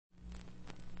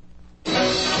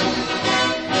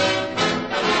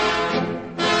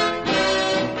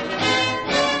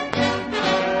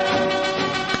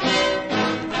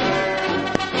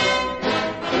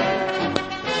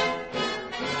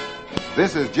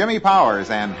this is Jimmy Powers,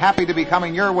 and happy to be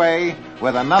coming your way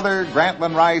with another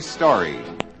Grantland Rice story.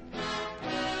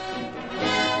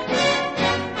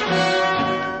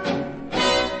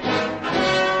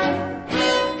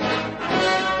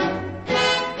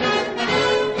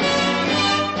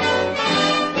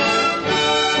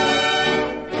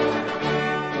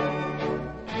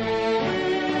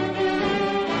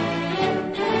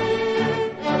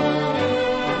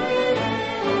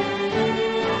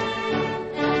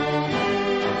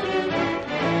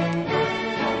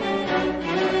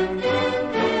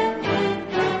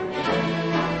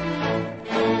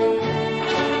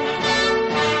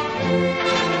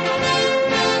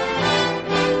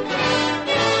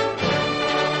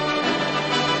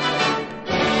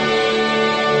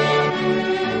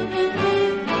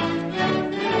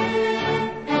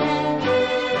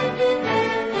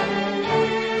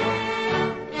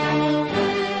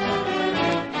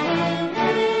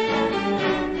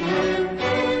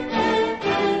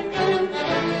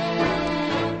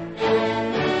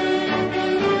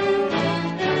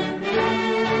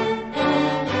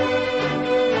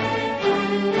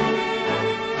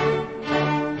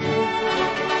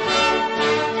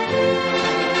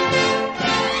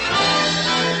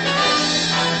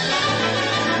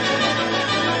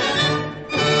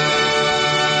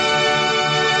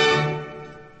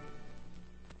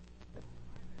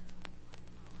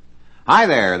 Hi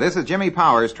there, this is Jimmy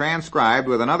Powers transcribed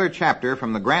with another chapter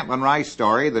from the Grantland Rice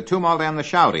story, The Tumult and the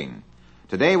Shouting.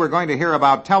 Today we're going to hear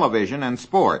about television and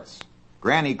sports.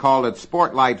 Granny called it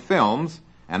Sportlight Films,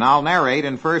 and I'll narrate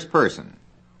in first person.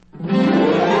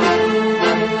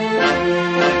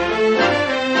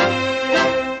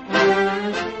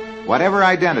 Whatever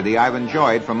identity I've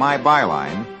enjoyed from my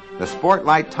byline, the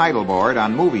Sportlight title board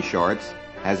on movie shorts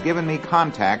has given me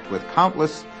contact with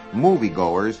countless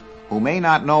moviegoers who may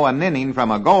not know a ninning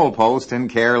from a goalpost and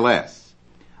care less.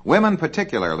 Women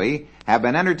particularly have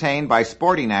been entertained by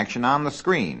sporting action on the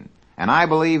screen, and I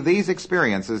believe these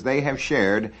experiences they have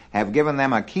shared have given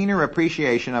them a keener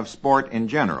appreciation of sport in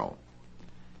general.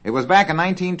 It was back in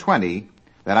 1920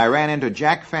 that I ran into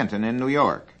Jack Fenton in New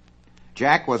York.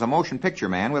 Jack was a motion picture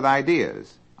man with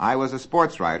ideas. I was a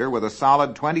sports writer with a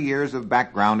solid 20 years of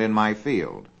background in my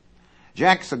field.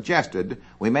 Jack suggested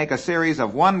we make a series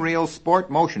of one-reel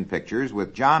sport motion pictures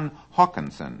with John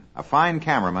Hawkinson, a fine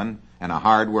cameraman and a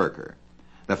hard worker.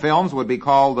 The films would be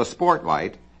called The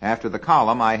Sportlight, after the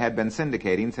column I had been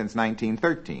syndicating since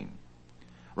 1913.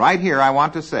 Right here I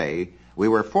want to say we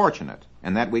were fortunate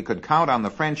in that we could count on the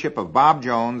friendship of Bob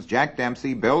Jones, Jack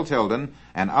Dempsey, Bill Tilden,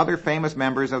 and other famous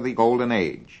members of the Golden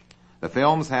Age. The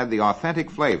films had the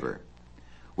authentic flavor.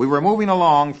 We were moving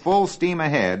along full steam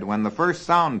ahead when the first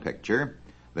sound picture,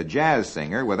 The Jazz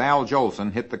Singer with Al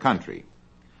Jolson, hit the country.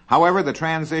 However, the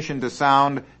transition to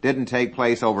sound didn't take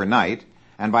place overnight,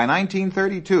 and by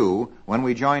 1932, when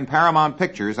we joined Paramount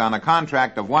Pictures on a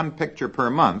contract of one picture per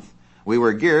month, we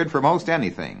were geared for most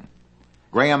anything.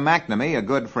 Graham McNamee, a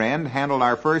good friend, handled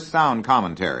our first sound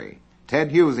commentary.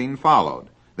 Ted Husing followed,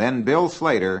 then Bill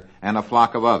Slater and a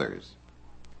flock of others.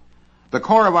 The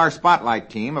core of our Spotlight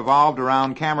team evolved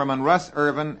around cameramen Russ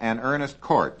Irvin and Ernest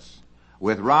Courts,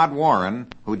 with Rod Warren,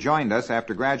 who joined us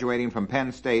after graduating from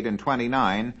Penn State in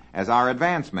 '29, as our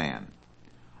advance man.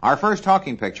 Our first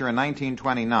talking picture in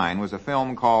 1929 was a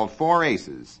film called Four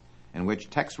Aces, in which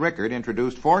Tex Rickard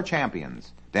introduced four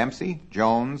champions, Dempsey,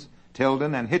 Jones,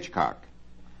 Tilden, and Hitchcock.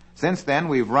 Since then,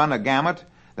 we've run a gamut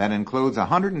that includes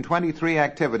 123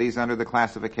 activities under the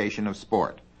classification of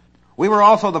sport. We were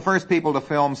also the first people to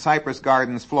film Cypress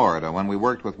Gardens, Florida, when we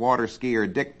worked with water skier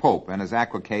Dick Pope and his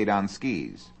aquacade on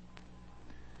skis.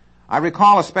 I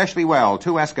recall especially well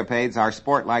two escapades our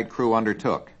Sportlight crew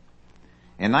undertook.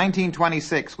 In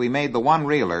 1926, we made the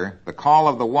one-reeler, The Call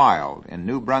of the Wild, in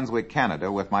New Brunswick,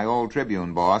 Canada, with my old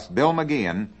Tribune boss, Bill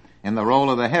McGeehan, in the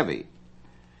role of the heavy.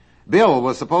 Bill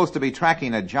was supposed to be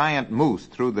tracking a giant moose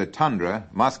through the tundra,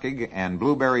 muskeg, and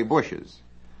blueberry bushes.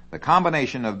 The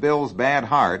combination of Bill's bad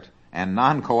heart and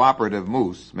non-cooperative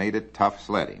moose made it tough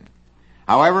sledding.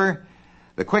 However,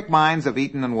 the quick minds of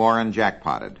Eaton and Warren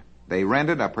jackpotted. They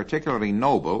rented a particularly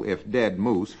noble, if dead,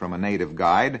 moose from a native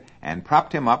guide and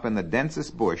propped him up in the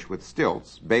densest bush with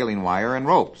stilts, baling wire, and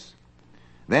ropes.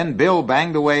 Then Bill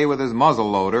banged away with his muzzle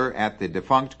loader at the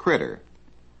defunct critter.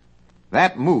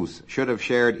 That moose should have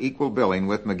shared equal billing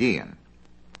with McGeehan.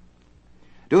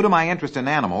 Due to my interest in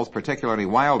animals, particularly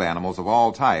wild animals of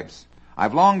all types,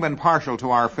 I've long been partial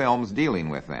to our films dealing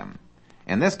with them.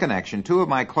 In this connection, two of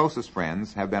my closest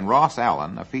friends have been Ross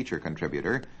Allen, a feature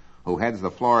contributor, who heads the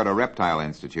Florida Reptile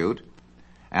Institute,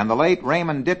 and the late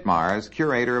Raymond Ditmars,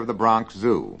 curator of the Bronx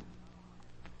Zoo.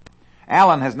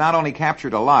 Alan has not only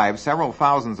captured alive several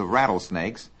thousands of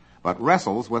rattlesnakes, but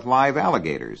wrestles with live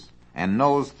alligators and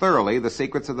knows thoroughly the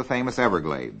secrets of the famous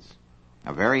Everglades.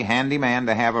 A very handy man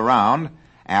to have around,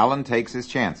 Alan takes his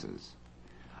chances.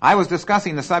 I was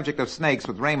discussing the subject of snakes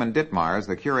with Raymond Ditmars,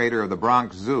 the curator of the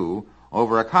Bronx Zoo,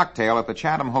 over a cocktail at the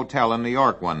Chatham Hotel in New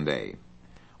York one day.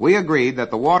 We agreed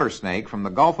that the water snake from the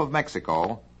Gulf of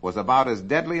Mexico was about as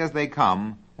deadly as they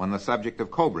come when the subject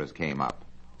of cobras came up.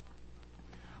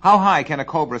 How high can a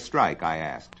cobra strike? I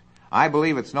asked. I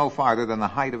believe it's no farther than the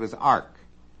height of his arc.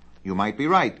 You might be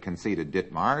right, conceded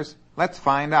Ditmars. Let's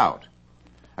find out.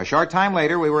 A short time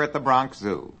later, we were at the Bronx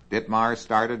Zoo. Ditmars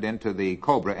started into the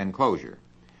cobra enclosure.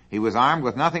 He was armed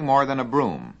with nothing more than a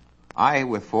broom. I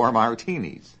with 4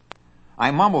 martinis.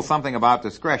 I mumbled something about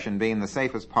discretion being the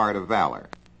safest part of valor.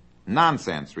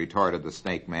 Nonsense, retorted the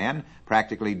snake man,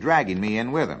 practically dragging me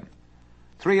in with him.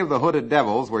 3 of the hooded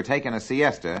devils were taking a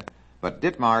siesta, but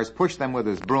Ditmars pushed them with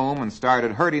his broom and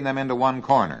started herding them into one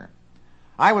corner.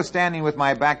 I was standing with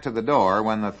my back to the door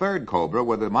when the 3rd cobra,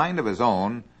 with a mind of his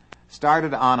own,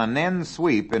 started on an end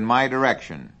sweep in my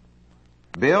direction.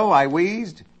 Bill, I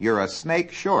wheezed, you're a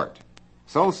snake short.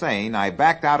 So saying, I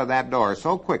backed out of that door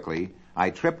so quickly,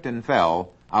 I tripped and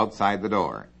fell outside the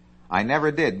door. I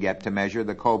never did get to measure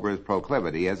the cobra's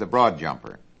proclivity as a broad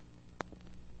jumper.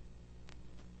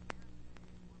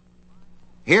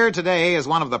 Here today is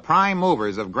one of the prime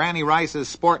movers of Granny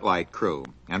Rice's Sportlight crew,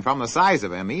 and from the size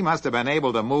of him, he must have been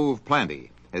able to move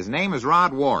plenty. His name is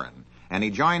Rod Warren, and he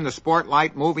joined the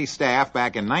Sportlight movie staff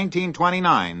back in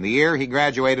 1929, the year he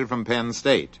graduated from Penn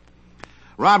State.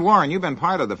 Rod Warren, you've been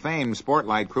part of the famed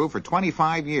Sportlight crew for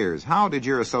 25 years. How did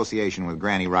your association with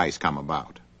Granny Rice come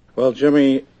about? Well,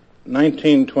 Jimmy,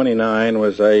 1929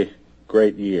 was a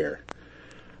great year.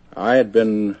 I had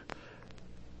been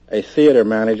a theater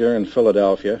manager in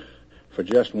Philadelphia for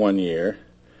just 1 year.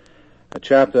 A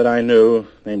chap that I knew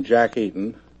named Jack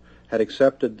Eaton had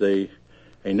accepted a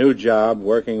new job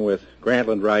working with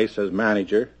Grantland Rice as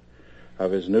manager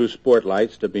of his new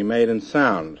Sportlights to be made in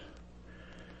sound.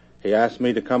 He asked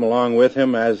me to come along with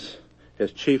him as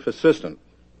his chief assistant.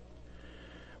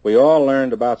 We all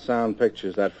learned about sound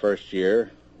pictures that first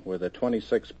year with a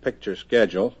 26-picture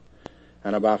schedule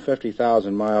and about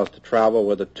 50,000 miles to travel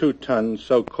with a 2-ton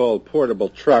so-called portable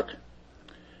truck.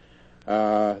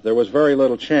 There was very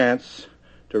little chance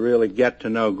to really get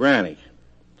to know Granny.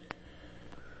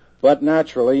 But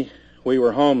naturally, we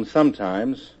were home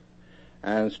sometimes,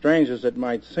 and strange as it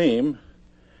might seem,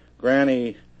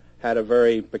 Granny had a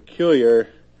very peculiar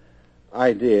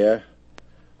idea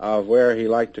of where he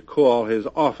liked to call his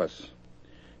office.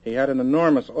 He had an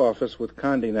enormous office with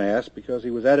Condé Nast because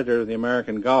he was editor of the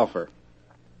American Golfer.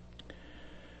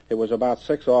 It was about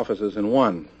 6 offices in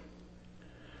one.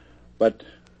 But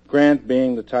Grant,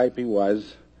 being the type he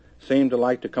was, seemed to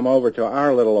like to come over to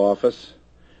our little office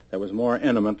that was more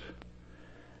intimate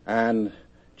and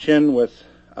chin with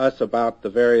us about the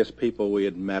various people we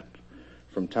had met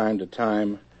from time to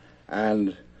time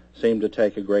and seemed to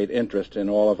take a great interest in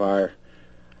all of our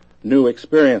new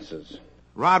experiences.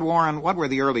 Rod Warren, what were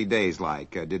the early days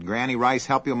like? Did Granny Rice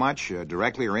help you much,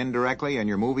 directly or indirectly, in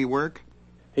your movie work?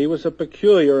 He was a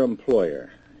peculiar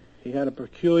employer. He had a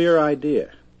peculiar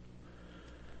idea.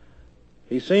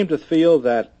 He seemed to feel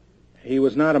that he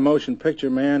was not a motion picture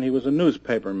man, he was a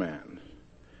newspaper man.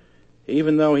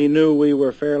 Even though he knew we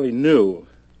were fairly new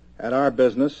at our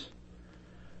business,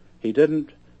 he didn't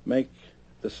make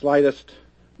the slightest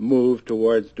move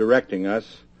towards directing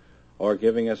us or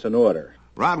giving us an order.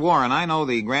 Rod Warren, I know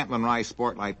the Grantland Rice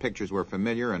Sportlight pictures were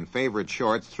familiar and favorite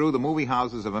shorts through the movie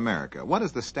houses of America. What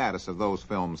is the status of those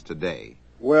films today?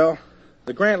 Well,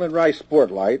 the Grantland Rice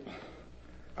Sportlight,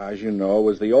 as you know,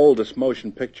 was the oldest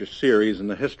motion picture series in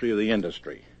the history of the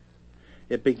industry.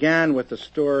 It began with the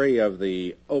story of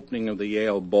the opening of the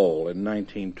Yale Bowl in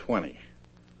 1920.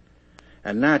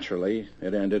 And naturally,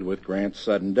 it ended with Grant's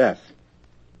sudden death.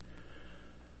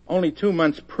 Only 2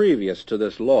 months previous to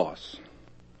this loss,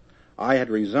 I had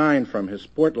resigned from his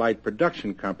Sportlight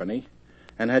production company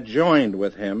and had joined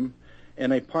with him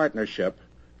in a partnership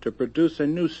to produce a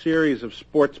new series of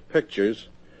sports pictures,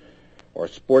 or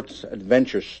sports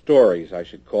adventure stories, I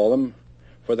should call them,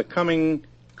 for the coming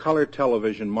color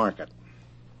television market.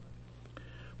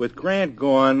 With Grant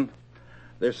gone,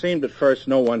 there seemed at first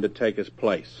no one to take his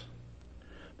place.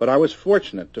 But I was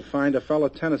fortunate to find a fellow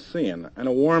Tennessean and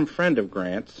a warm friend of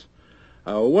Grant's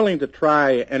willing to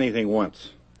try anything once.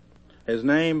 His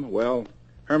name, well,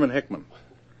 Herman Hickman,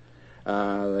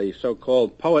 the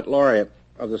so-called poet laureate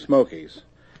of the Smokies,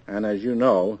 and as you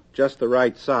know, just the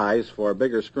right size for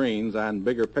bigger screens and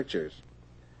bigger pictures.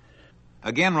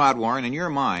 Again, Rod Warren, in your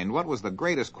mind, what was the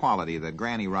greatest quality that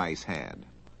Granny Rice had?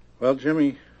 Well,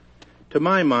 Jimmy, to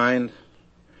my mind,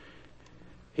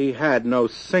 he had no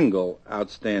single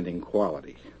outstanding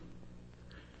quality.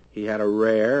 He had a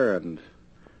rare and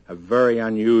a very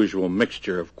unusual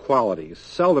mixture of qualities,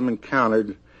 seldom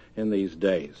encountered in these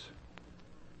days.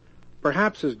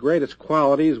 Perhaps his greatest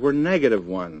qualities were negative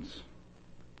ones.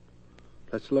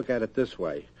 Let's look at it this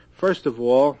way. First of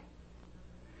all,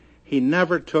 he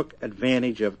never took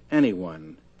advantage of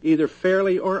anyone, either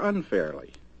fairly or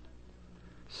unfairly.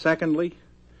 Secondly,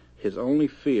 his only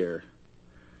fear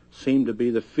seemed to be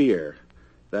the fear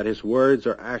that his words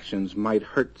or actions might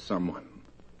hurt someone.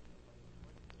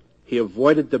 He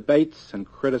avoided debates and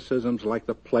criticisms like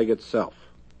the plague itself.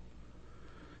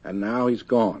 And now he's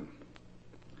gone.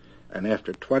 And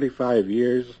after 25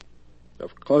 years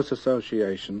of close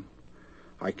association,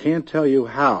 I can't tell you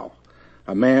how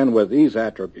a man with these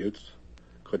attributes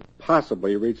could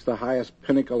possibly reach the highest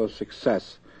pinnacle of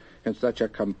success in such a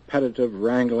competitive,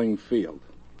 wrangling field.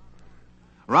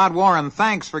 Rod Warren,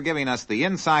 thanks for giving us the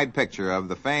inside picture of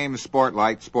the famed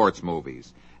Sportlight sports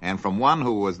movies, and from one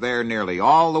who was there nearly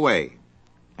all the way.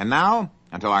 And now,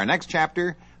 until our next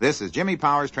chapter, this is Jimmy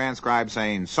Powers transcribed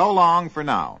saying so long for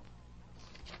now.